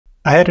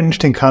I had an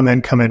interesting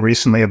comment come in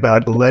recently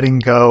about letting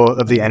go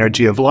of the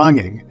energy of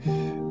longing.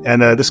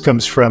 And this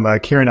comes from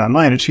Karen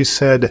online, and she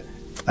said,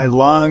 I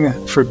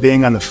long for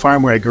being on the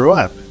farm where I grew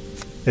up.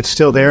 It's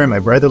still there, and my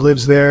brother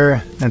lives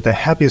there, and the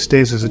happiest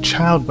days as a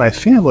child, my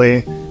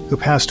family, who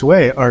passed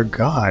away, are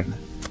gone.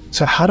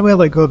 So how do I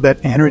let go of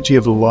that energy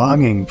of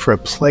longing for a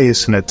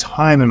place and a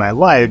time in my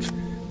life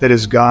that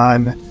is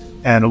gone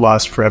and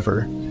lost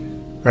forever?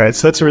 All right,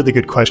 so that's a really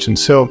good question.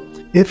 So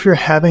if you're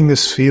having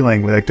this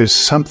feeling like there's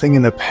something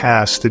in the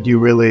past that you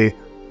really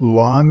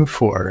long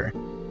for,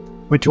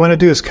 what you want to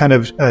do is kind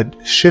of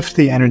shift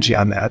the energy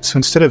on that. So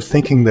instead of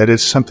thinking that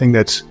it's something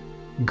that's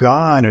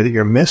gone or that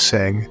you're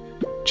missing,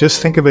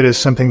 just think of it as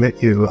something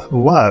that you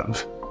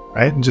love,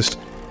 right? And just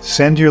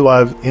send your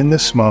love in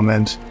this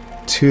moment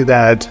to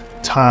that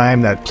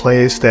time, that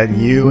place, that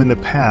you in the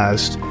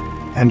past,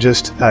 and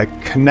just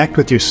connect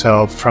with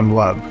yourself from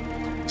love.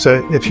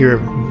 So if you're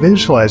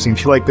visualizing,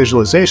 if you like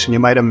visualization, you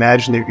might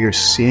imagine that you're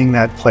seeing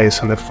that place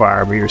on the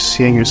farm, or you're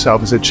seeing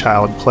yourself as a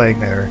child playing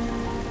there,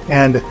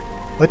 and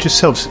let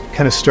yourself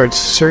kind of start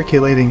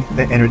circulating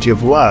the energy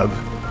of love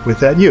with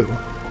that you,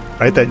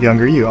 right? That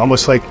younger you,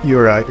 almost like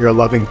you're a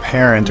loving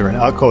parent or an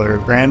uncle or a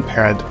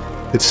grandparent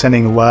that's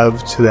sending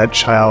love to that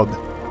child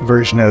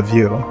version of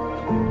you.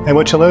 And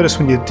what you'll notice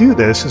when you do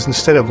this is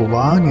instead of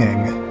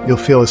longing, you'll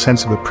feel a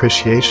sense of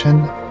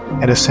appreciation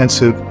and a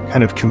sense of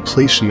kind of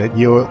completion, that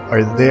you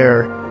are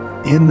there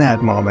in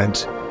that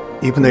moment,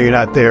 even though you're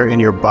not there in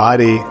your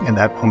body in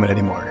that moment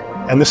anymore.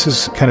 And this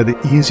is kind of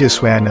the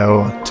easiest way I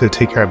know to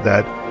take care of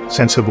that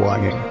sense of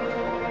longing.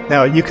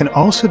 Now, you can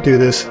also do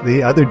this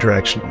the other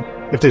direction.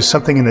 If there's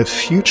something in the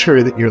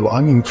future that you're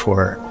longing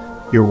for,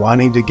 you're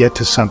wanting to get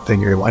to something,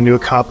 you're wanting to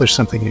accomplish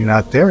something, and you're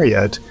not there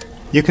yet,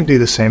 you can do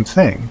the same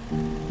thing.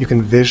 You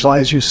can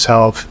visualize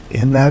yourself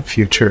in that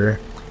future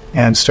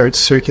and start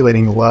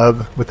circulating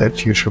love with that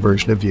future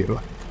version of you.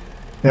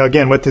 Now,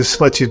 again, what this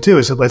lets you do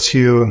is it lets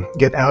you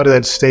get out of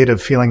that state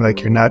of feeling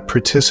like you're not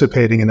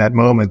participating in that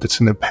moment that's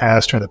in the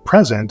past or the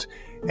present,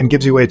 and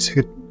gives you a way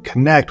to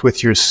connect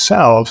with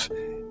yourself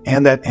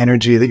and that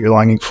energy that you're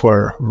longing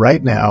for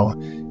right now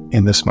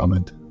in this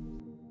moment.